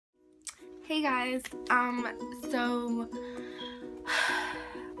Hey guys, so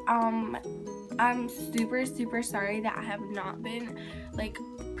I'm super sorry that I have not been like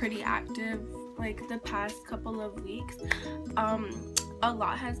pretty active like the past couple of weeks. A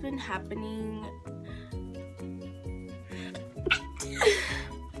lot has been happening.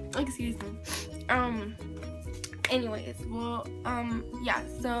 Excuse me. Anyways, well, yeah,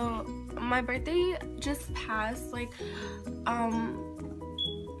 so my birthday just passed like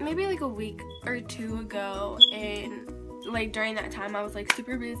maybe like a week or two ago, and like during that time I was like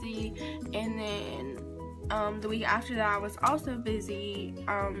super busy, and then the week after that I was also busy,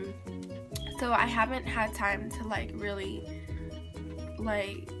 so I haven't had time to like really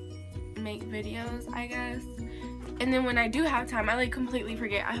like make videos, I guess. And then when I do have time, I like completely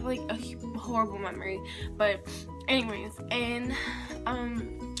forget. I have like a horrible memory. But anyways, and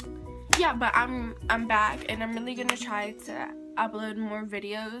yeah, but I'm back, and I'm really gonna try to upload more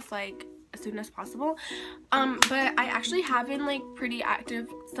videos like as soon as possible. But I actually have been like pretty active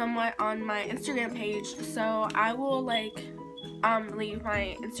somewhat on my Instagram page, so I will like leave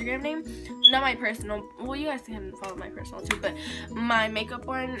my Instagram name, not my personal, well, you guys can follow my personal too, but my makeup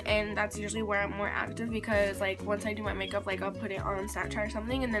one, and that's usually where I'm more active, because like once I do my makeup, like I'll put it on Snapchat or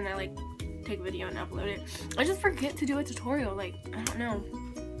something, and then I like take a video and upload it. I just forget to do a tutorial, like I don't know.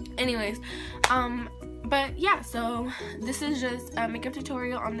 Anyways, but yeah, so this is just a makeup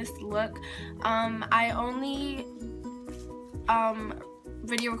tutorial on this look. I only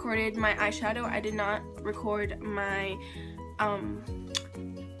video recorded my eyeshadow. I did not record my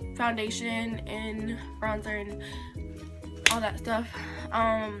foundation and bronzer and all that stuff.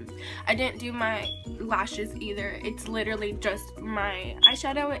 I didn't do my lashes either. It's literally just my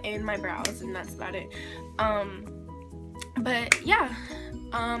eyeshadow and my brows, and that's about it. But yeah,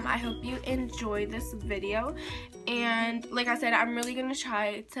 I hope you enjoy this video, and like I said, I'm really gonna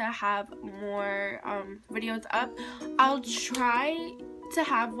try to have more videos up. I'll try to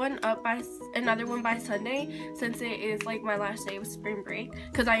have one up by another one by Sunday, since it is like my last day of spring break,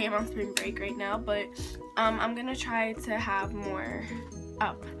 because I am on spring break right now. But I'm gonna try to have more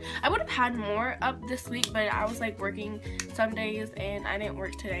up. I would have had more up this week, but I was like working some days and I didn't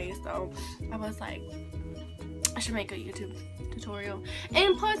work today, so I was like, I should make a YouTube tutorial.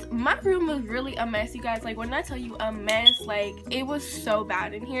 And plus, my room was really a mess, you guys. Like when I tell you a mess, like it was so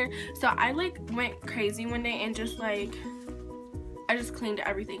bad in here. So I like went crazy one day and just like I just cleaned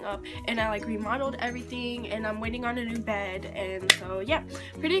everything up, and I like remodeled everything, and I'm waiting on a new bed. And so yeah,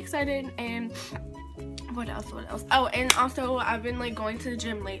 pretty excited. And what else? Oh, and also I've been like going to the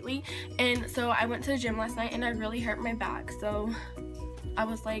gym lately, and so I went to the gym last night and I really hurt my back, so I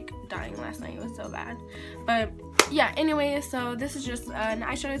was like dying last night. It was so bad. But yeah, anyway, so this is just an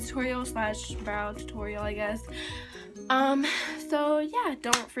eyeshadow tutorial slash brow tutorial, I guess. So yeah,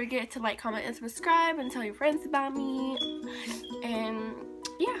 don't forget to like, comment, and subscribe, and tell your friends about me. And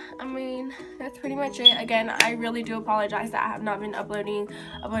yeah, I mean, that's pretty much it. Again, I really do apologize that I have not been uploading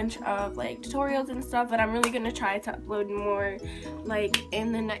a bunch of like tutorials and stuff, but I'm really gonna try to upload more like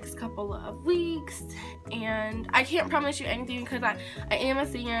in the next couple of weeks. And I can't promise you anything, because I am a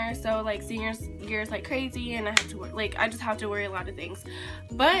senior, so like seniors year is like crazy, and I have to work, like I just have to worry a lot of things.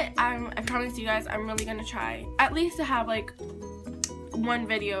 But I promise you guys, I'm really gonna try at least to have like one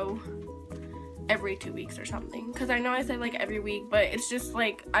video every 2 weeks or something, because I know I said like every week, but it's just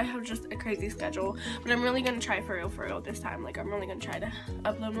like I have just a crazy schedule. But I'm really gonna try for real this time. Like I'm really gonna try to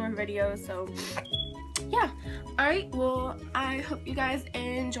upload more videos. So yeah, alright, well, I hope you guys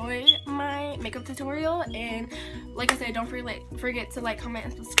enjoy my makeup tutorial, and like I said, don't forget to like, comment,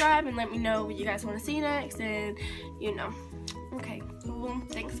 and subscribe, and let me know what you guys want to see next, and you know. Okay, well,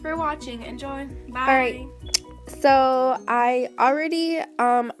 thanks for watching. Enjoy. Bye. Alright, so I already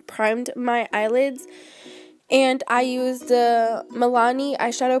primed my eyelids, and I used the Milani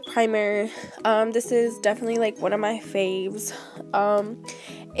eyeshadow primer. This is definitely like one of my faves.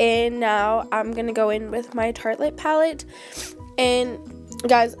 And now I'm gonna go in with my Tartelette palette. And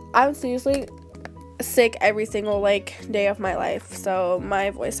guys, I'm seriously sick every single like day of my life, so my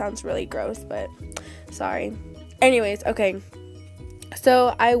voice sounds really gross, but sorry. Anyways, okay,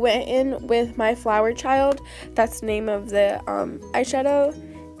 so I went in with my Flower Child. That's the name of the eyeshadow,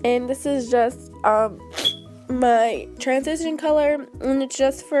 and this is just my transition color, and it's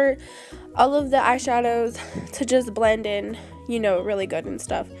just for all of the eyeshadows to just blend in, you know, really good and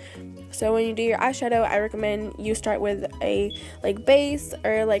stuff. So when you do your eyeshadow, I recommend you start with a like base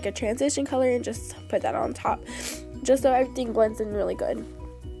or like a transition color and just put that on top, just so everything blends in really good.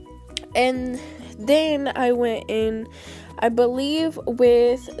 And then I went in I believe,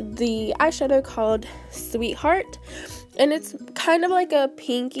 with the eyeshadow called Sweetheart, and it's kind of like a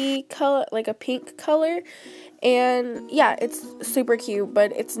pinky color, like a pink color. And yeah, it's super cute,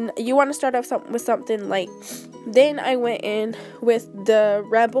 but you want to start off with something light. Then I went in with the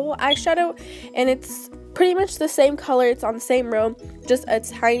Rebel eyeshadow, and it's pretty much the same color. It's on the same row, just a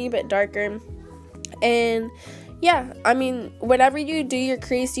tiny bit darker. And yeah, I mean, whenever you do your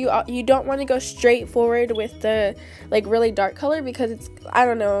crease, you don't want to go straight forward with the like really dark color, because it's, I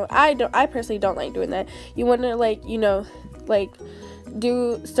don't know, I personally don't like doing that. You want to, like, you know, like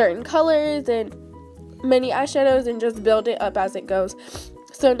do certain colors and many eyeshadows and just build it up as it goes.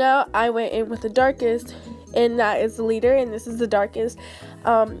 So now I went in with the darkest, and that is the leader, and this is the darkest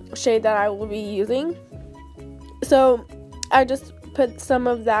shade that I will be using. So I just put some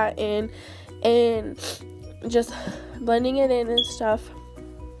of that in and just blending it in and stuff.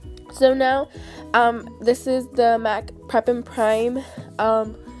 So now this is the MAC Prep and Prime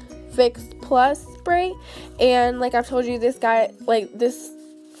Fix Plus spray, and like I've told you, this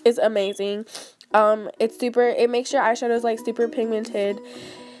is amazing. It makes your eyeshadows like super pigmented,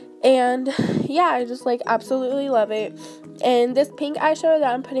 and yeah, I just like absolutely love it. And this pink eyeshadow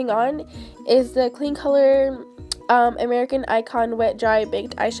that I'm putting on is the Clean Color American Icon Wet Dry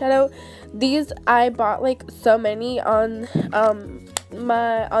Baked Eyeshadow. These I bought like so many on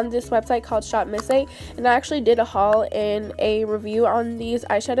this website called Shop Miss A, and I actually did a haul and a review on these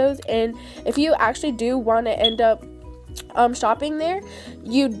eyeshadows. And if you actually do want to end up shopping there,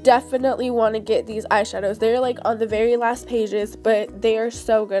 you definitely want to get these eyeshadows. They're like on the very last pages, but they are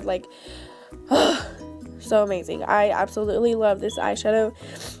so good, like so amazing. I absolutely love this eyeshadow.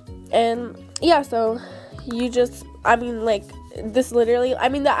 And yeah, so you just, I mean, like, this literally, I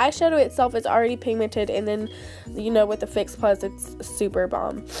mean, the eyeshadow itself is already pigmented, and then, you know, with the Fix Plus, it's super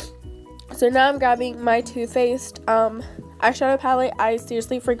bomb. So now I'm grabbing my Too Faced eyeshadow palette. I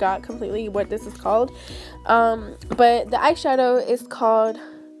seriously forgot completely what this is called, but the eyeshadow is called,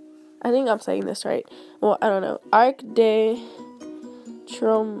 I think I'm saying this right, well, I don't know, Arc de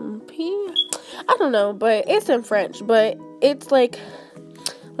Trompe, I don't know, but it's in French, but it's like,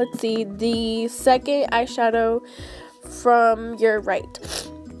 let's see, the second eyeshadow from your right.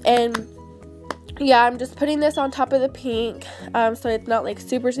 And yeah, I'm just putting this on top of the pink, so it's not like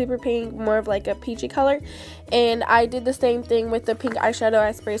super pink, more of like a peachy color. And I did the same thing with the pink eyeshadow.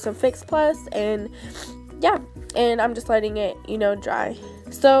 I sprayed some Fix Plus, and yeah, and I'm just letting it, you know, dry.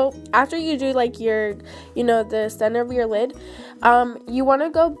 So after you do like your, you know, the center of your lid, you want to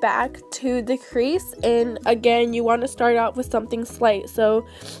go back to the crease, and again, you want to start out with something slight. So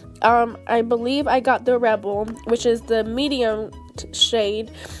I believe I got the Rebel, which is the medium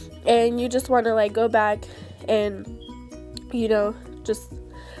shade, and you just want to like go back and, you know, just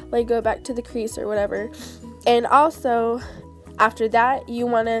like go back to the crease or whatever. And also after that, you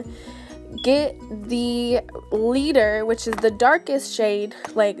want to get the leader, which is the darkest shade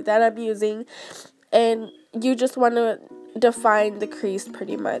like that I'm using, and you just want to define the crease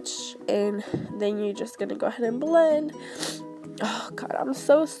pretty much, and then you're just gonna go ahead and blend. Oh god, I'm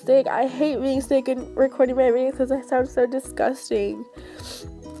so sick. I hate being sick and recording my videos because I sound so disgusting.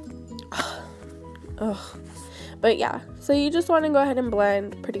 Ugh. But yeah, so you just want to go ahead and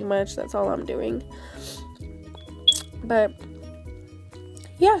blend pretty much. That's all I'm doing. But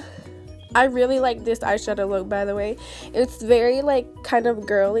yeah, I really like this eyeshadow look, by the way. It's very like kind of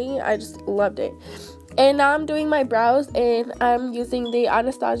girly. I just loved it. And now I'm doing my brows, and I'm using the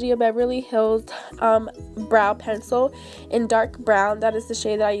Anastasia Beverly Hills brow pencil in dark brown. That is the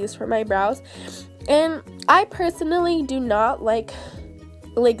shade that I use for my brows. And I personally do not like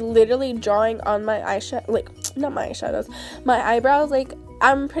literally drawing on my eyeshadow, like, not my eyeshadows, my eyebrows. Like,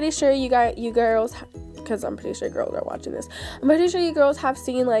 I'm pretty sure you girls, because I'm pretty sure girls are watching this, I'm pretty sure you girls have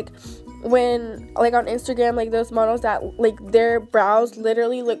seen like when like on Instagram, like those models that like their brows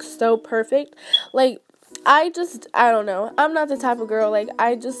literally look so perfect. Like, I don't know, I'm not the type of girl, like,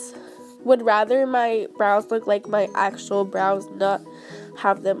 I just would rather my brows look like my actual brows, not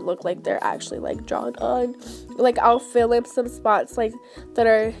have them look like they're actually like drawn on. Like, I'll fill in some spots like that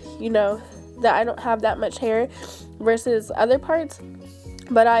are, you know, that I don't have that much hair versus other parts,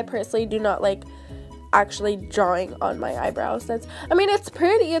 but I personally do not like actually drawing on my eyebrows. That's, I mean, it's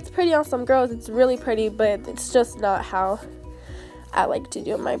pretty on some girls, it's really pretty, but it's just not how I like to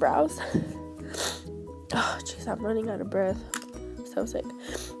do my brows. Oh jeez, I'm running out of breath, so sick.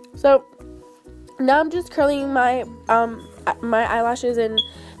 So now I'm just curling my my eyelashes, and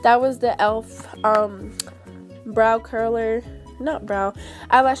that was the e.l.f. brow curler, not brow,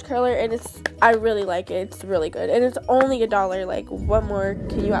 eyelash curler, and I really like it. It's really good, and it's only $1. Like, what more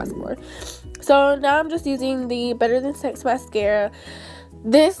can you ask for? So now I'm just using the Better Than Sex mascara.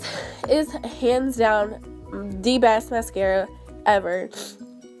 This is hands down the best mascara ever.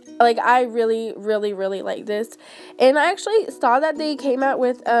 Like, I really, really, really like this. And I actually saw that they came out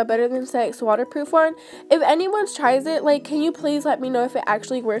with a Better Than Sex waterproof one. If anyone tries it, like, can you please let me know if it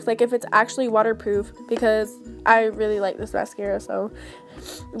actually works? Like, if it's actually waterproof, because I really like this mascara. So,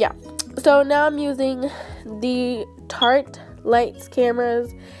 yeah. So, now I'm using the Tarte Lights,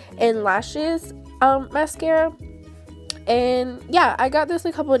 Cameras, and Lashes mascara. And yeah, I got this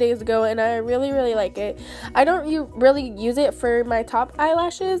a couple of days ago and I really, really like it. I don't really use it for my top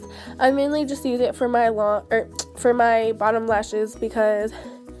eyelashes. I mainly just use it for my for my bottom lashes, because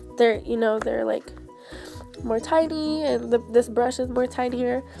they're, you know, they're like more tiny, and this brush is more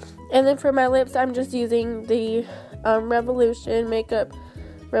tinier. And then for my lips, I'm just using the Revolution Makeup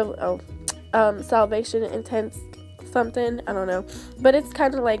Salvation Intense something, I don't know, but it's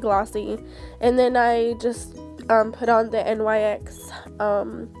kind of like glossy. And then I just put on the NYX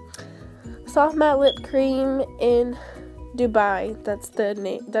soft matte lip cream in Dubai. That's the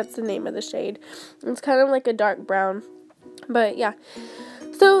name of the shade. It's kind of like a dark brown, but yeah.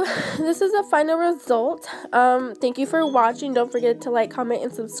 So this is the final result. Thank you for watching. Don't forget to like, comment,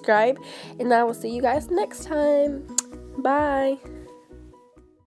 and subscribe, and I will see you guys next time. Bye.